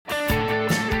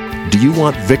Do you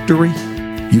want victory?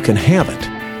 You can have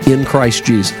it in Christ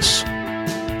Jesus.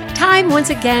 Time once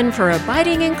again for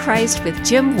Abiding in Christ with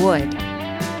Jim Wood.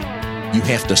 You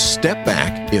have to step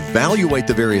back, evaluate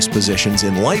the various positions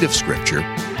in light of Scripture,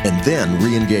 and then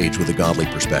re-engage with a godly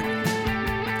perspective.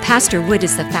 Pastor Wood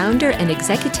is the founder and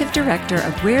executive director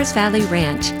of Wares Valley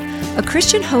Ranch, a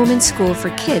Christian home and school for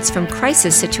kids from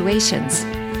crisis situations.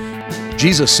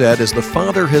 Jesus said, "As the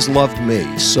Father has loved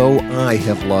me, so I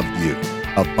have loved you.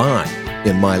 Abide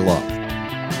in my love."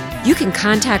 You can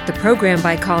contact the program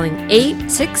by calling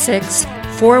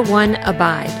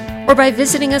 866-41-ABIDE or by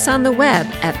visiting us on the web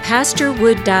at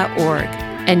pastorwood.org.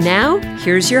 And now,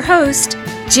 here's your host,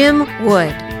 Jim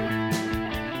Wood.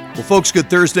 Well, folks, good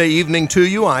Thursday evening to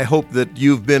you. I hope that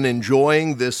you've been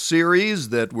enjoying this series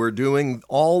that we're doing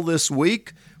all this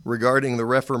week regarding the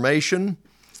Reformation.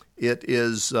 It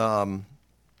is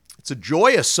it's a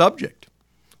joyous subject.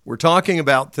 We're talking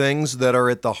about things that are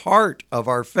at the heart of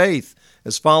our faith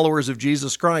as followers of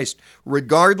Jesus Christ,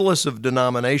 regardless of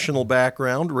denominational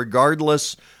background,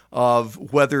 regardless of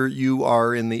whether you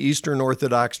are in the Eastern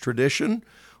Orthodox tradition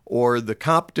or the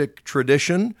Coptic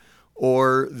tradition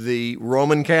or the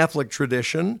Roman Catholic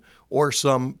tradition or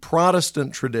some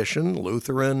Protestant tradition,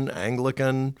 Lutheran,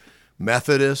 Anglican,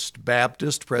 Methodist,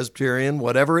 Baptist, Presbyterian,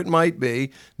 whatever it might be,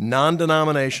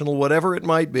 non-denominational, whatever it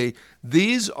might be.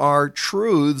 These are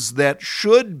truths that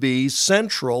should be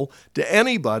central to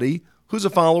anybody who's a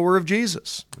follower of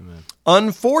Jesus. Amen.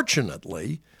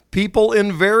 Unfortunately, people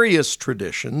in various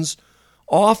traditions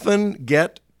often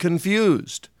get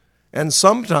confused, and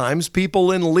sometimes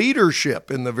people in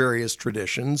leadership in the various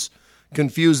traditions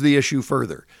confuse the issue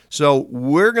further. So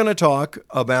we're going to talk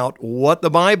about what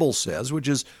the Bible says, which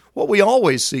is what we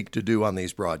always seek to do on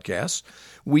these broadcasts.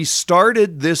 We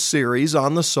started this series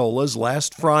on the Solas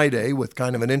last Friday with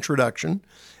kind of an introduction,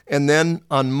 and then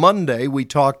on Monday we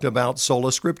talked about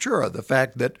Sola Scriptura, the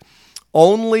fact that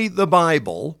only the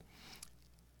Bible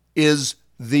is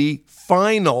the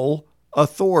final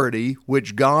authority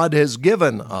which God has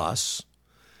given us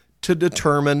to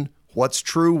determine what's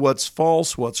true, what's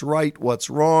false, what's right, what's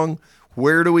wrong,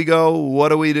 where do we go, what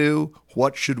do we do,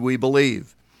 what should we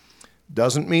believe.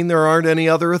 Doesn't mean there aren't any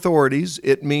other authorities.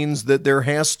 It means that there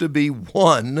has to be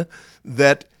one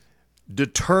that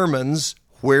determines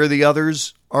where the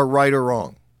others are right or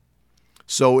wrong.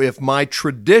 So if my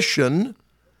tradition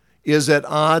is at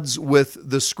odds with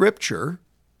the Scripture,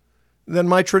 then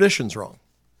my tradition's wrong.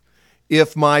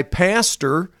 If my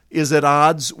pastor is at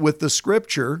odds with the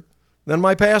Scripture, then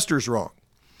my pastor's wrong.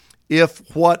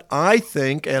 If what I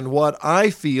think and what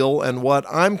I feel and what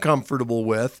I'm comfortable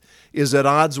with is at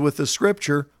odds with the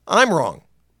Scripture, I'm wrong.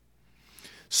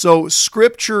 So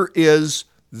Scripture is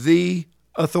the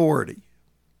authority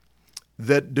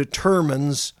that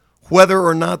determines whether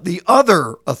or not the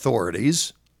other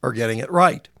authorities are getting it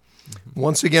right.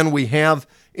 Once again, we have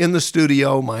in the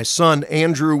studio my son,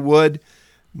 Andrew Wood,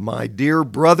 my dear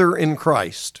brother in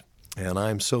Christ. And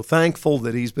I'm so thankful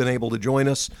that he's been able to join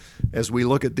us as we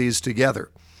look at these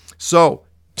together. So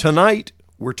tonight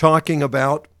we're talking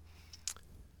about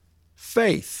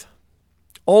faith.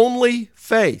 Only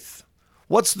faith.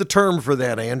 What's the term for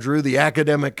that, Andrew? The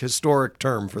academic historic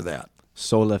term for that?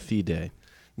 Sola Fide.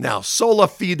 Now, Sola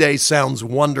Fide sounds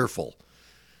wonderful.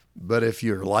 But if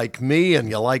you're like me and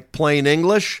you like plain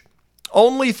English,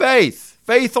 only faith.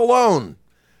 Faith alone.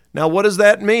 Now, what does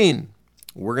that mean?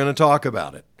 We're going to talk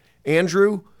about it.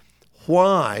 Andrew,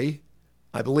 why,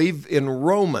 I believe in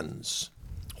Romans,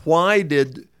 why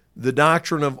did the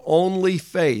doctrine of only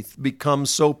faith become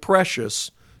so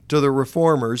precious to the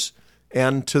Reformers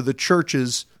and to the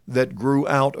churches that grew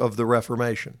out of the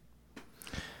Reformation?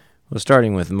 Well,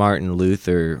 starting with Martin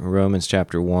Luther, Romans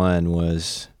chapter 1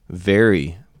 was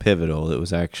very pivotal. It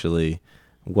was actually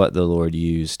what the Lord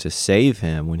used to save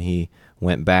him when he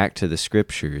went back to the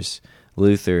Scriptures.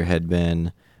 Luther had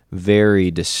been very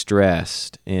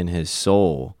distressed in his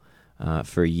soul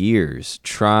for years,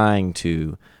 trying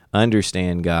to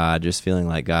understand God, just feeling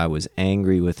like God was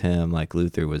angry with him, like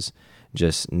Luther was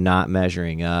just not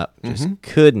measuring up, just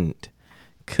couldn't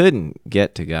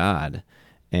get to God,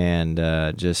 and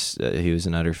he was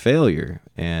an utter failure.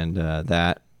 And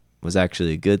that was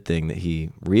actually a good thing that he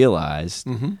realized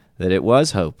that it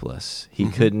was hopeless. He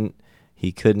couldn't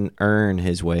earn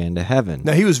his way into heaven.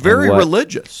 Now, he was very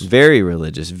religious. Very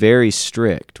religious, very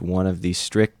strict, one of the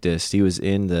strictest. He was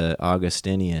in the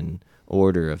Augustinian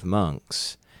order of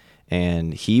monks,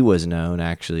 and he was known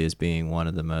actually as being one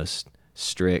of the most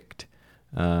strict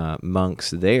monks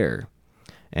there,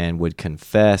 and would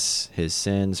confess his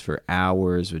sins for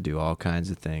hours, would do all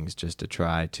kinds of things just to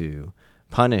try to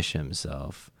punish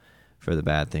himself for the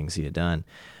bad things he had done.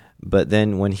 But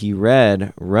then when he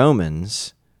read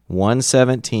Romans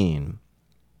 1:17,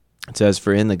 it says,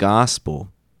 "For in the gospel,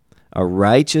 a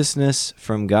righteousness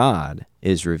from God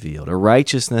is revealed, a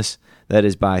righteousness that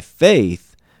is by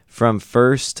faith from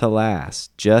first to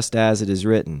last, just as it is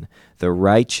written, the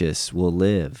righteous will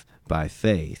live by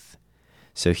faith."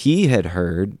 So he had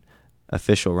heard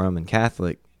official Roman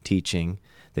Catholic teaching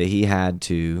that he had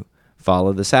to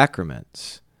follow the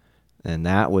sacraments, and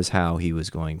that was how he was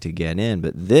going to get in.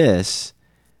 But this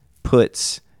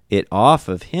puts it off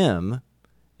of him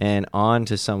and on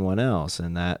to someone else,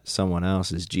 and that someone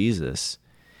else is Jesus.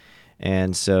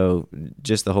 And so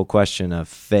just the whole question of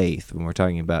faith, when we're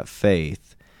talking about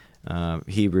faith,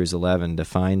 Hebrews 11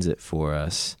 defines it for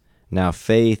us. Now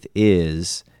faith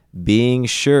is being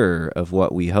sure of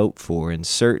what we hope for and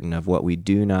certain of what we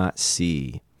do not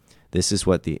see. This is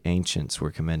what the ancients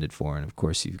were commended for. And of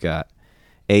course you've got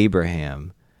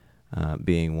Abraham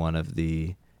being one of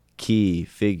the key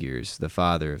figures, the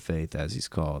father of faith as he's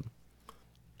called.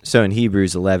 So in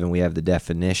Hebrews 11 we have the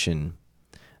definition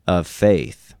of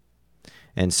faith.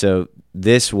 And so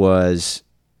this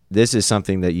is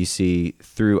something that you see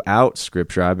throughout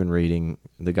Scripture. I've been reading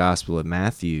the Gospel of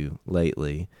Matthew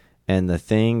lately, and the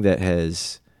thing that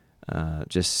has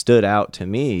just stood out to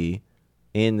me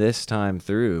in this time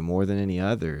through more than any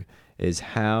other is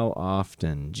how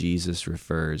often Jesus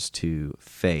refers to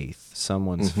faith,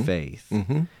 someone's faith.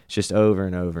 It's just over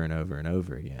and over and over and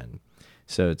over again.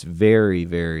 So it's very,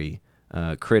 very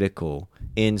critical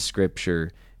in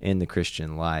Scripture, in the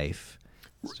Christian life.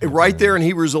 Right there in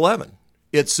Hebrews 11,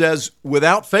 it says,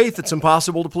 without faith, it's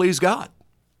impossible to please God.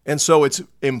 And so it's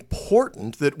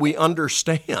important that we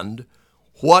understand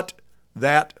what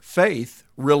that faith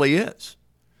really is.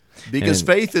 Because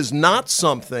faith is not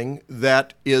something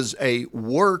that is a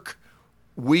work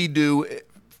we do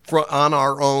on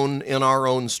our own, in our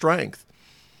own strength.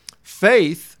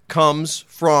 Faith comes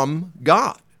from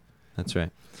God. That's right.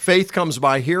 Faith comes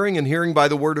by hearing, and hearing by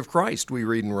the word of Christ, we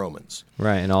read in Romans.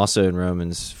 Right, and also in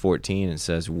Romans 14 it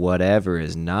says, whatever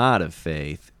is not of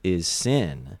faith is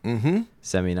sin.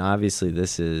 So, I mean, obviously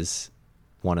this is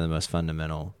one of the most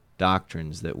fundamental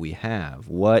doctrines that we have.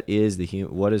 What is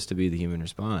to be the human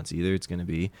response? Either it's going to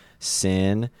be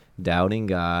sin, doubting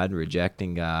God,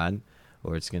 rejecting God,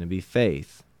 or it's going to be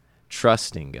faith,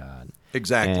 trusting God.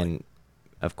 Exactly. And,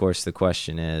 of course, the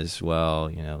question is, well,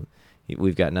 you know,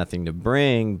 we've got nothing to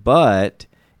bring, but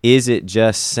is it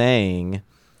just saying,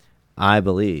 I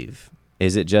believe?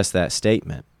 Is it just that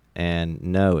statement? And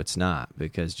no, it's not,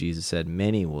 because Jesus said,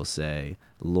 many will say,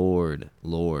 Lord,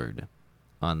 Lord,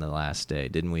 on the last day.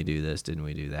 Didn't we do this? Didn't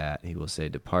we do that? He will say,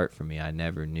 depart from me, I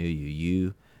never knew you,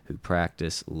 you who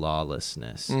practice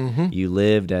lawlessness. You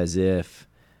lived as if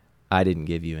I didn't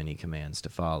give you any commands to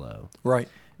follow. Right.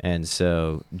 And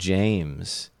so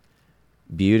James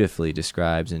beautifully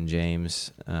describes in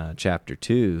James chapter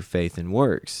 2, faith and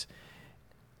works.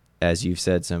 As you've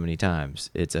said so many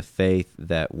times, it's a faith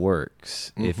that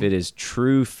works. If it is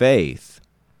true faith,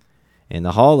 in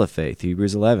the hall of faith,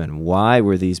 Hebrews 11, why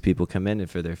were these people commended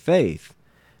for their faith?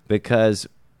 Because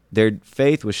their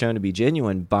faith was shown to be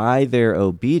genuine by their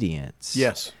obedience.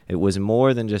 Yes. It was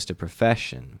more than just a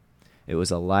profession. It was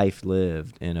a life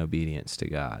lived in obedience to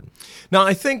God. Now,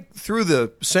 I think through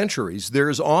the centuries,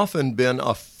 there's often been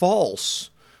a false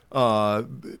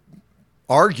argument,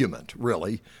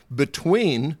 really,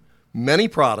 between many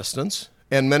Protestants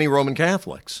and many Roman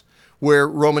Catholics, where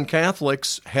Roman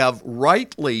Catholics have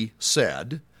rightly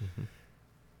said,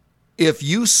 if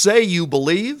you say you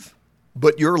believe,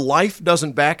 but your life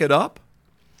doesn't back it up,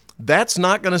 that's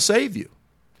not going to save you.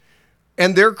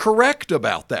 And they're correct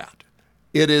about that.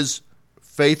 It is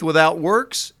faith without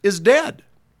works is dead.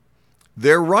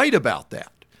 They're right about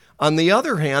that. On the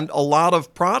other hand, a lot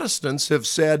of Protestants have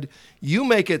said, you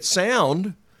make it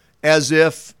sound as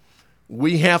if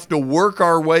we have to work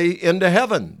our way into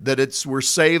heaven, that we're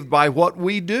saved by what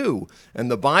we do.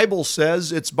 And the Bible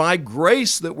says it's by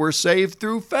grace that we're saved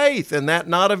through faith, and that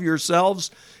not of yourselves.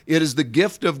 It is the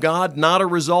gift of God, not a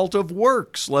result of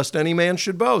works, lest any man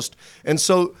should boast. And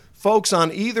so folks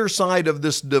on either side of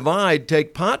this divide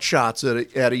take pot shots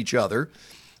at each other,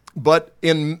 but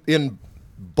in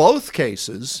both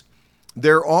cases,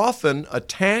 they're often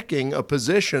attacking a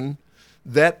position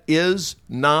that is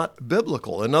not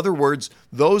biblical. In other words,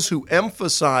 those who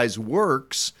emphasize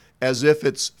works as if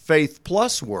it's faith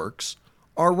plus works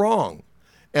are wrong.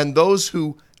 And those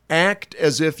who act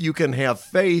as if you can have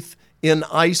faith in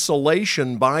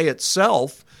isolation by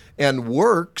itself and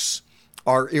works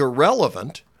are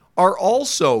irrelevant are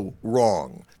also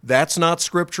wrong. That's not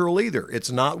scriptural either.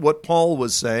 It's not what Paul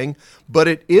was saying, but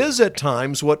it is at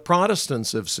times what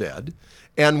Protestants have said.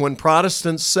 And when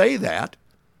Protestants say that,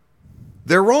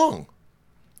 they're wrong.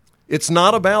 It's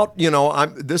not about,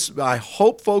 I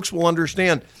hope folks will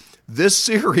understand, this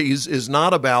series is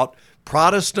not about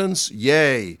Protestants,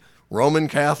 yay, Roman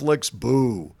Catholics,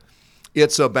 boo.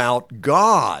 It's about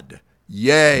God,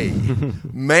 yay,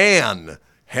 man,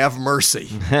 have mercy.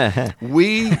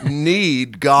 We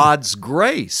need God's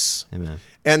grace. Amen.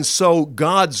 And so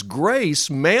God's grace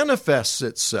manifests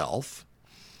itself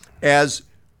as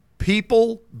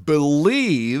people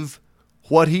believe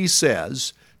what he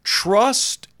says,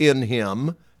 trust in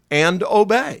him, and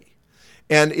obey.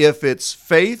 And if it's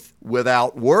faith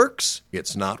without works,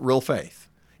 it's not real faith.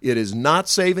 It is not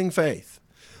saving faith.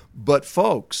 But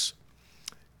folks,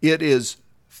 it is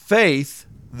faith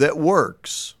that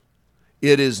works.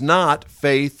 It is not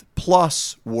faith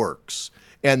plus works.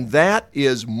 And that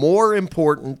is more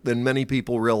important than many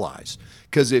people realize.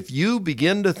 Because if you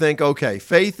begin to think, okay,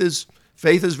 faith is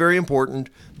very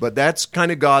important, but that's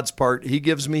kind of God's part. He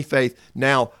gives me faith.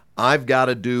 Now, I've got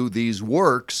to do these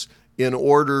works in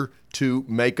order to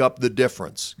make up the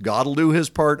difference. God will do his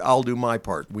part, I'll do my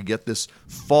part. We get this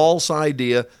false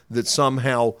idea that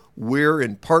somehow we're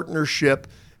in partnership,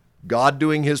 God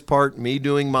doing his part, me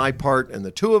doing my part, and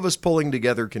the two of us pulling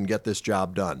together can get this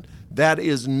job done. That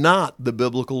is not the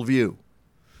biblical view.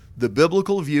 The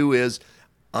biblical view is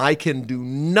I can do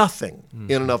nothing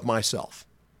in and of myself.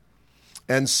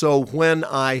 And so when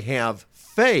I have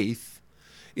faith,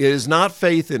 it is not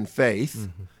faith in faith.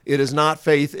 It is not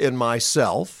faith in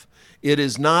myself. It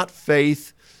is not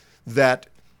faith that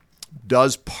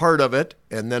does part of it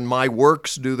and then my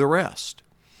works do the rest.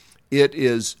 It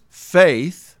is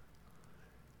faith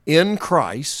in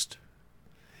Christ,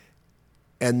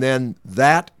 and then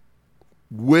that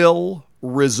will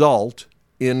result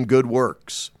in good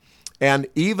works. And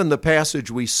even the passage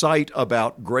we cite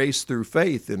about grace through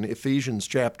faith in Ephesians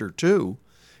chapter 2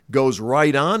 goes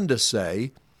right on to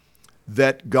say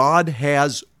that God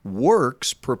has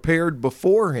works prepared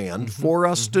beforehand for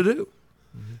us to do.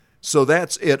 So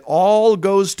it all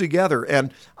goes together.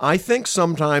 And I think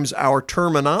sometimes our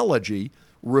terminology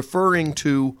referring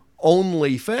to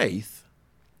only faith,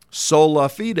 Sola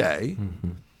Fide,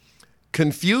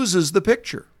 confuses the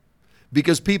picture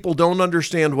because people don't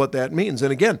understand what that means.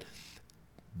 And again,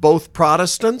 both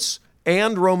Protestants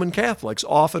and Roman Catholics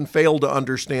often fail to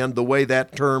understand the way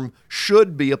that term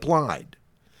should be applied.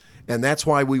 And that's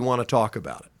why we want to talk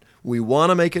about it. We want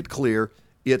to make it clear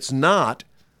it's not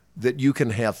that you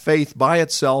can have faith by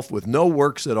itself with no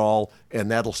works at all and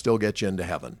that'll still get you into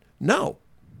heaven. No.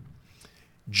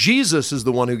 Jesus is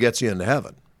the one who gets you into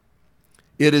heaven.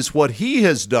 It is what he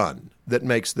has done that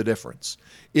makes the difference.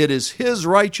 It is his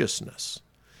righteousness.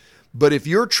 But if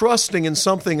you're trusting in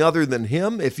something other than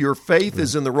him, if your faith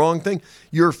is in the wrong thing,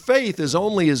 your faith is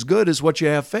only as good as what you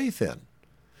have faith in.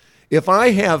 If I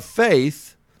have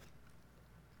faith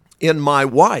in my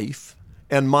wife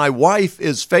and my wife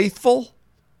is faithful,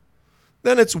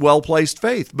 then it's well-placed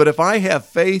faith. But if I have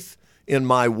faith in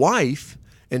my wife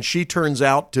and she turns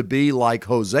out to be like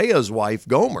Hosea's wife,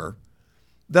 Gomer,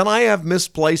 then I have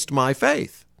misplaced my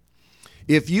faith.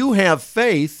 If you have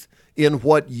faith in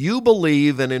what you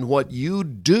believe and in what you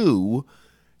do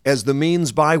as the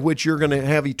means by which you're going to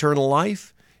have eternal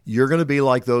life, you're going to be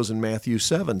like those in Matthew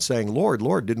 7 saying, Lord,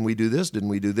 Lord, didn't we do this? Didn't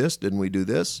we do this? Didn't we do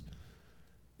this?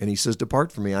 And he says,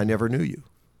 depart from me, I never knew you.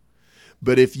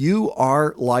 But if you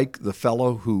are like the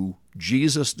fellow who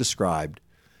Jesus described,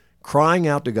 crying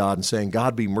out to God and saying,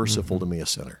 God, be merciful to me, a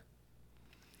sinner,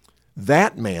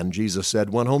 that man, Jesus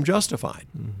said, went home justified.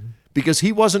 Because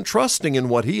he wasn't trusting in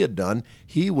what he had done.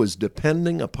 He was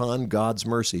depending upon God's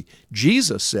mercy.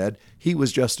 Jesus said he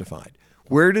was justified.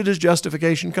 Where did his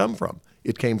justification come from?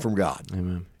 It came from God.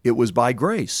 Amen. It was by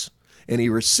grace, and he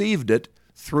received it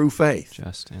through faith.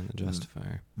 Just and the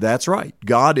justifier. That's right.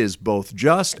 God is both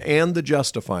just and the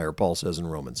justifier, Paul says in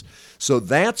Romans. So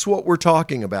that's what we're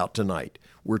talking about tonight.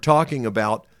 We're talking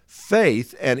about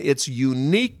faith and its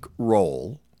unique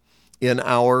role in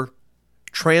our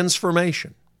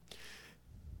transformation.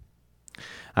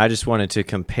 I just wanted to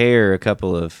compare a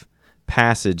couple of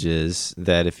passages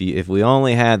that if we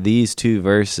only had these two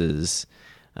verses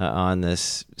on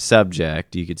this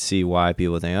subject, you could see why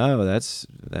people think, oh,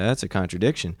 that's a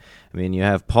contradiction. I mean, you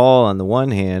have Paul on the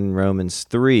one hand, Romans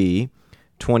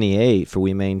 3:28, for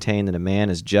we maintain that a man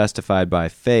is justified by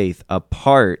faith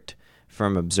apart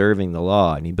from observing the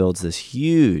law. And he builds this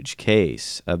huge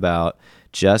case about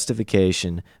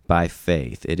justification by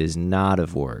faith. It is not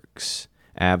of works.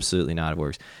 Absolutely not of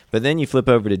works. But then you flip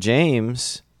over to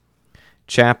James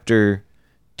chapter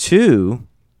 2,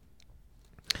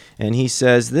 and he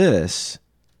says this.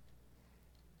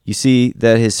 You see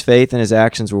that his faith and his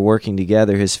actions were working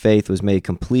together. His faith was made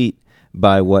complete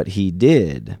by what he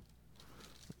did.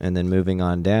 And then moving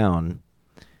on down,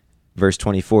 verse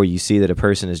 24, you see that a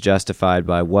person is justified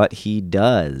by what he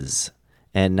does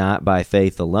and not by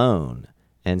faith alone.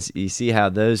 And you see how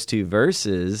those two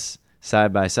verses,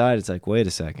 side by side, it's like, wait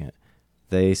a second.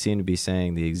 They seem to be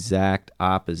saying the exact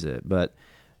opposite, but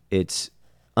it's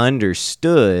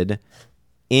understood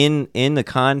in the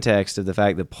context of the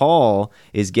fact that Paul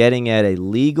is getting at a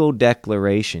legal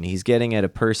declaration. He's getting at a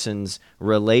person's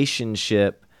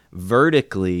relationship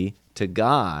vertically to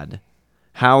God.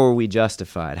 How are we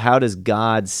justified? How does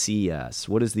God see us?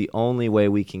 What is the only way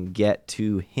we can get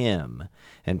to him?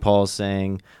 And Paul's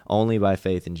saying, only by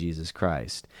faith in Jesus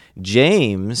Christ.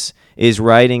 James is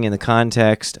writing in the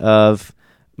context of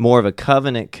more of a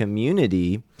covenant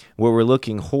community where we're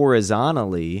looking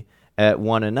horizontally at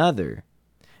one another.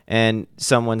 And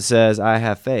someone says, I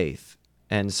have faith.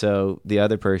 And so the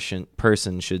other person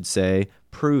should say,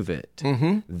 prove it.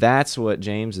 Mm-hmm. That's what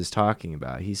James is talking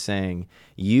about. He's saying,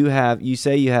 you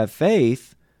say you have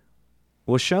faith,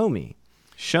 well, show me.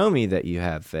 Show me that you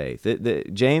have faith.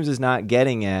 James is not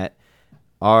getting at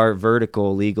our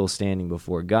vertical legal standing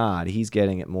before God. He's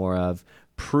getting at more of,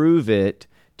 prove it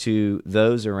to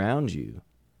those around you.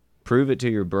 Prove it to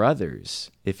your brothers,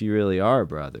 if you really are a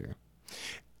brother.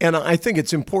 And I think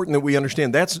it's important that we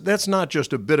understand that's not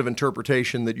just a bit of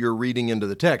interpretation that you're reading into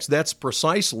the text. That's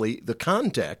precisely the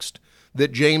context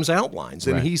that James outlines.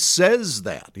 And He says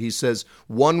that. He says,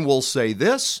 one will say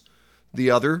this,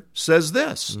 the other says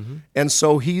this. Mm-hmm. And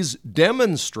so he's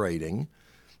demonstrating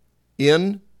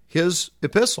in his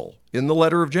epistle, in the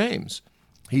letter of James,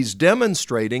 he's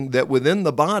demonstrating that within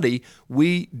the body,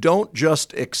 we don't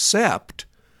just accept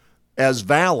as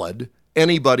valid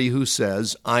anybody who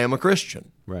says, I am a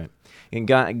Christian. Right. And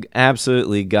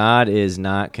God is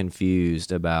not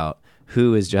confused about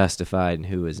who is justified and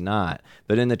who is not.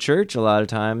 But in the church, a lot of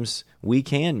times, we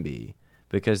can be,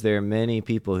 because there are many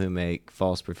people who make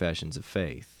false professions of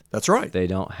faith. That's right. They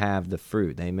don't have the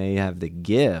fruit. They may have the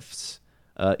gifts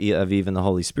of even the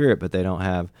Holy Spirit, but they don't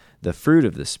have the fruit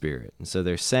of the Spirit. And so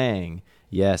they're saying,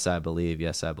 yes, I believe,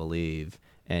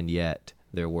 and yet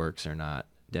their works are not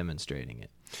demonstrating it.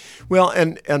 Well,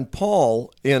 and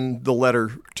Paul, in the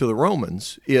letter to the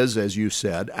Romans, is, as you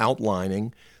said,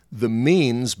 outlining the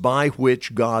means by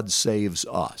which God saves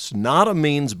us, not a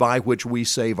means by which we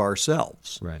save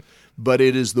ourselves. Right. But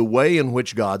it is the way in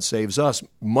which God saves us,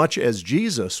 much as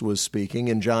Jesus was speaking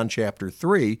in John chapter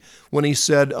 3, when he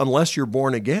said, unless you're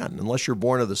born again, unless you're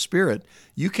born of the Spirit,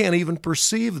 you can't even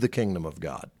perceive the kingdom of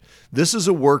God. This is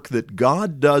a work that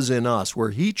God does in us, where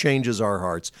he changes our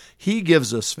hearts. He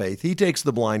gives us faith. He takes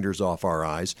the blinders off our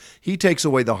eyes. He takes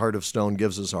away the heart of stone,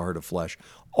 gives us a heart of flesh.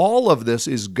 All of this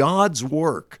is God's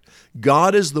work.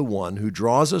 God is the one who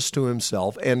draws us to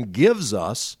himself and gives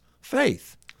us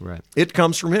faith. Right. It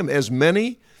comes from him. As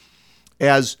many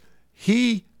as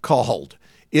he called,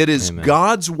 it is Amen.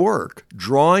 God's work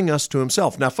drawing us to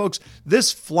himself. Now, folks,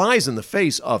 this flies in the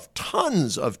face of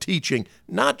tons of teaching,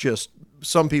 not just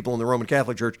some people in the Roman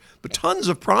Catholic Church, but tons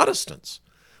of Protestants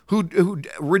who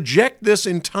reject this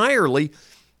entirely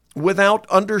without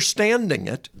understanding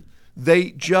it.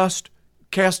 They just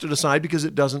cast it aside because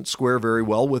it doesn't square very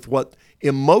well with what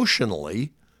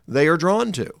emotionally they are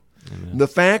drawn to. Amen. The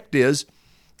fact is,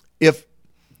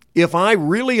 if I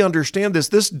really understand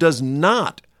this does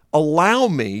not allow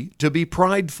me to be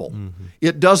prideful. Mm-hmm.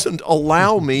 It doesn't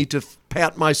allow me to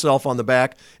pat myself on the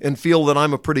back and feel that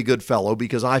I'm a pretty good fellow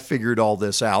because I figured all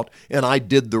this out and I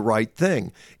did the right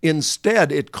thing.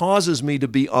 Instead, it causes me to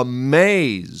be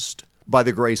amazed by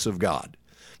the grace of God,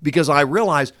 because I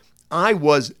realize I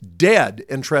was dead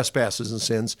in trespasses and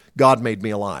sins. God made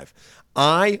me alive.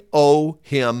 I owe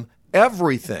him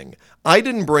everything. I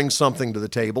didn't bring something to the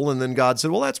table and then God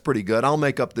said, well, that's pretty good. I'll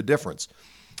make up the difference.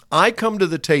 I come to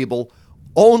the table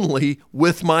only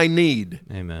with my need.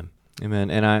 Amen. Amen.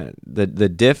 And the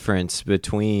difference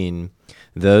between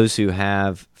those who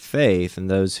have faith and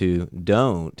those who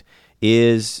don't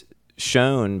is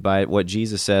shown by what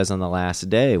Jesus says on the last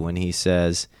day when he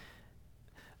says,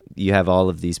 you have all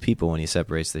of these people, when he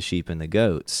separates the sheep and the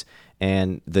goats.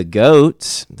 And the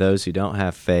goats, those who don't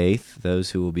have faith,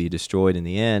 those who will be destroyed in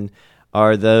the end,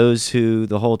 are those who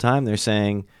the whole time they're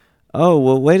saying, oh,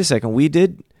 well, wait a second, we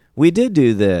did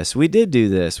do this, we did do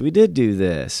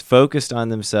this, focused on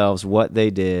themselves, what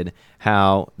they did,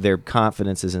 how their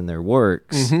confidence is in their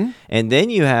works. Mm-hmm. And then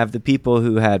you have the people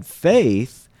who had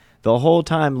faith the whole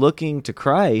time looking to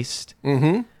Christ,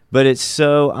 mm-hmm. But it's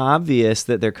so obvious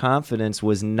that their confidence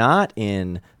was not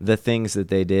in the things that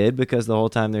they did, because the whole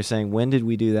time they're saying, when did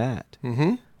we do that?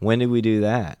 Mm-hmm. When did we do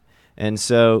that? And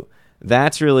so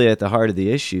that's really at the heart of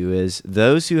the issue, is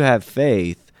those who have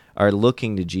faith are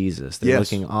looking to Jesus. They're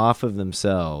looking off of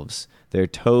themselves. Their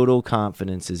total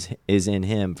confidence is in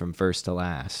him from first to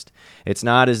last. It's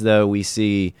not as though we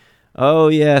see, oh,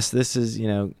 yes, this is,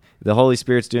 the Holy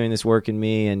Spirit's doing this work in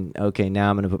me, and okay, now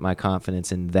I'm going to put my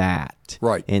confidence in that,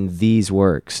 right, in these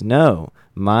works. No,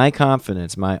 my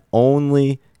confidence, my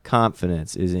only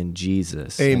confidence is in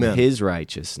Jesus. Amen. And his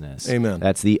righteousness. Amen.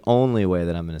 That's the only way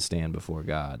that I'm going to stand before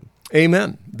God.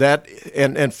 Amen. That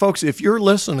and folks, if you're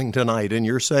listening tonight and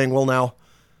you're saying, well, now,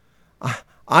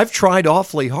 I've tried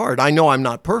awfully hard. I know I'm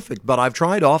not perfect, but I've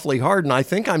tried awfully hard, and I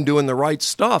think I'm doing the right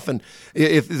stuff. And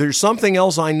if there's something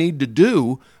else I need to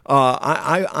do,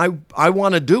 I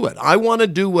want to do it. I want to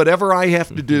do whatever I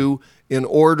have to do in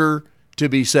order to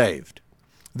be saved.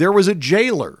 There was a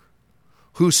jailer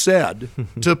who said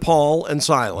to Paul and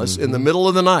Silas in the middle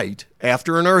of the night,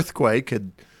 after an earthquake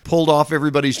had pulled off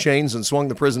everybody's chains and swung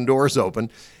the prison doors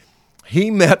open, he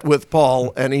met with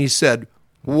Paul and he said,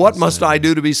 "What must I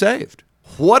do to be saved?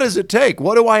 What does it take?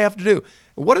 What do I have to do?"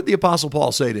 What did the Apostle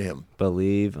Paul say to him?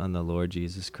 Believe on the Lord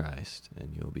Jesus Christ,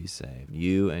 and you'll be saved,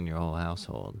 you and your whole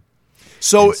household.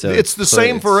 So it's the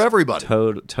same for everybody.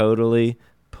 Totally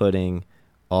putting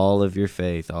all of your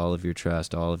faith, all of your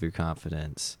trust, all of your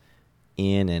confidence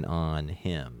in and on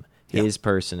him, his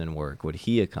person and work, what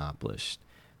he accomplished,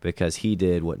 because he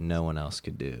did what no one else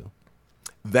could do.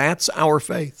 That's our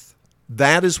faith.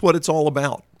 That is what it's all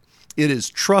about. It is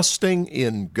trusting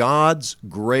in God's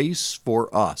grace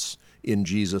for us in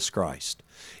Jesus Christ.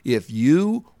 If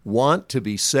you want to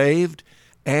be saved,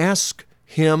 ask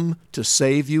him to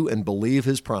save you and believe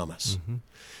his promise. Mm-hmm.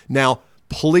 Now,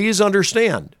 please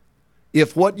understand,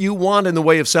 if what you want in the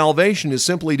way of salvation is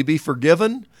simply to be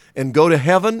forgiven and go to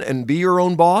heaven and be your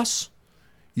own boss,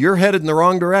 you're headed in the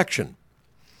wrong direction.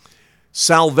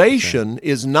 Salvation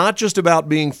is not just about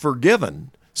being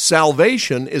forgiven.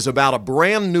 Salvation is about a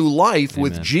brand new life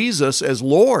with Jesus as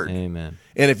Lord. Amen.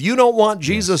 And if you don't want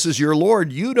Jesus as your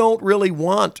Lord, you don't really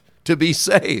want to be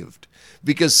saved,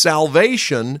 because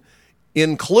salvation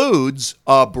includes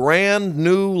a brand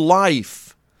new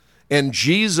life. And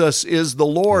Jesus is the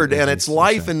Lord, and it's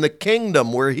life in the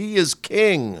kingdom where he is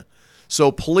king.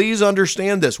 So please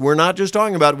understand this. We're not just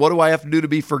talking about, what do I have to do to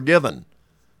be forgiven?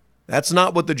 That's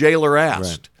not what the jailer asked.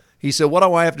 Right. He said, what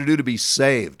do I have to do to be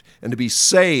saved? And to be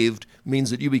saved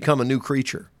means that you become a new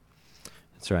creature.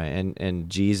 That's right. And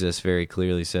Jesus very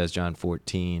clearly says, John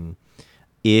 14,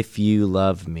 if you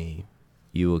love me,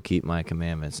 you will keep my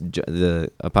commandments.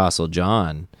 The Apostle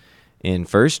John in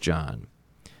 1 John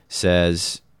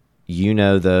says, you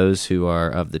know those who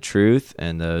are of the truth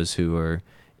and those who are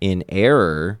in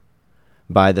error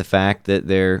by the fact that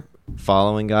they're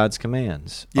following God's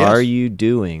commands. Yes. Are you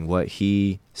doing what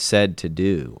he said to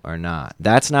do or not?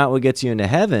 That's not what gets you into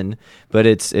heaven, but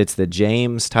it's the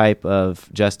James type of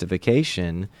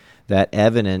justification, that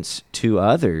evidence to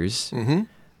others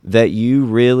that you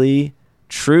really,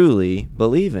 truly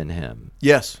believe in him.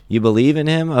 Yes. You believe in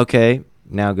him? Okay,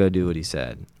 now go do what he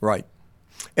said. Right.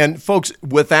 And folks,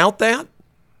 without that,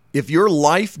 if your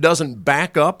life doesn't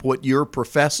back up what you're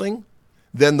professing,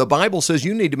 then the Bible says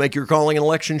you need to make your calling and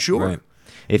election sure. Right.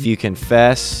 If you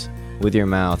confess with your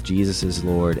mouth Jesus is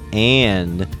Lord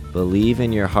and believe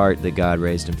in your heart that God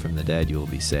raised him from the dead, you will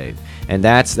be saved. And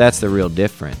that's the real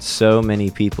difference. So many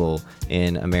people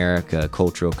in America,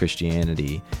 cultural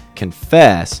Christianity,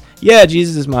 confess, yeah,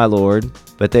 Jesus is my Lord,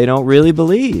 but they don't really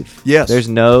believe. Yes. There's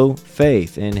no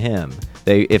faith in him.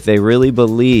 If they really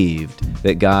believed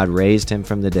that God raised him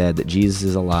from the dead, that Jesus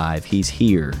is alive, he's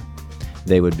here,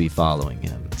 they would be following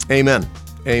him. Amen.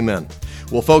 Amen.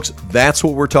 Well, folks, that's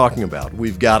what we're talking about.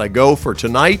 We've got to go for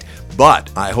tonight,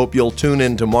 but I hope you'll tune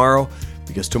in tomorrow,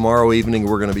 because tomorrow evening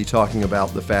we're going to be talking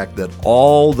about the fact that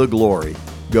all the glory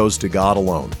goes to God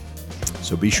alone.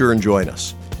 So be sure and join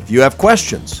us. If you have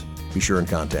questions, be sure and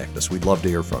contact us. We'd love to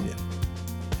hear from you.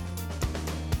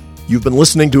 You've been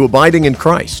listening to Abiding in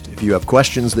Christ. If you have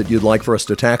questions that you'd like for us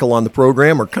to tackle on the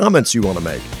program or comments you want to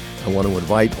make, I want to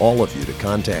invite all of you to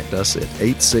contact us at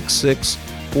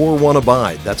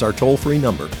 866-41-ABIDE. That's our toll-free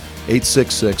number,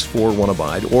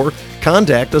 866-41-ABIDE, or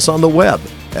contact us on the web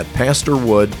at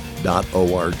pastorwood.org.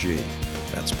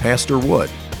 That's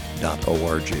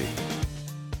pastorwood.org.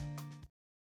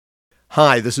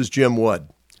 Hi, this is Jim Wood.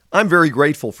 I'm very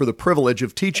grateful for the privilege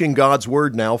of teaching God's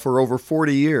Word now for over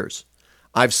 40 years.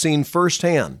 I've seen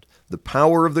firsthand the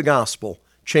power of the gospel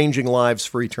changing lives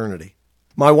for eternity.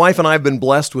 My wife and I have been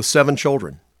blessed with 7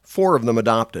 children, 4 of them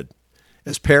adopted.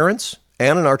 As parents,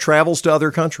 and in our travels to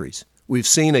other countries, we've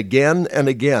seen again and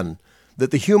again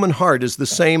that the human heart is the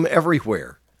same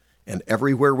everywhere, and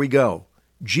everywhere we go,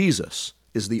 Jesus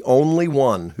is the only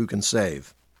one who can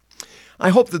save. I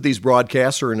hope that these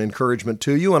broadcasts are an encouragement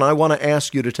to you, and I want to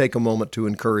ask you to take a moment to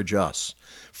encourage us.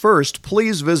 First,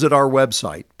 please visit our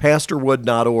website,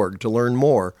 pastorwood.org, to learn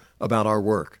more about our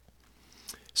work.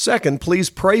 Second, please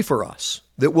pray for us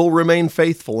that we'll remain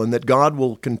faithful and that God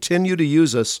will continue to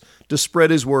use us to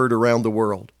spread His word around the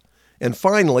world. And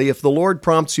finally, if the Lord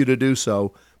prompts you to do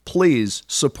so, please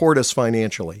support us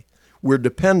financially. We're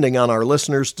depending on our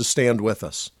listeners to stand with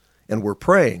us, and we're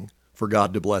praying for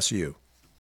God to bless you.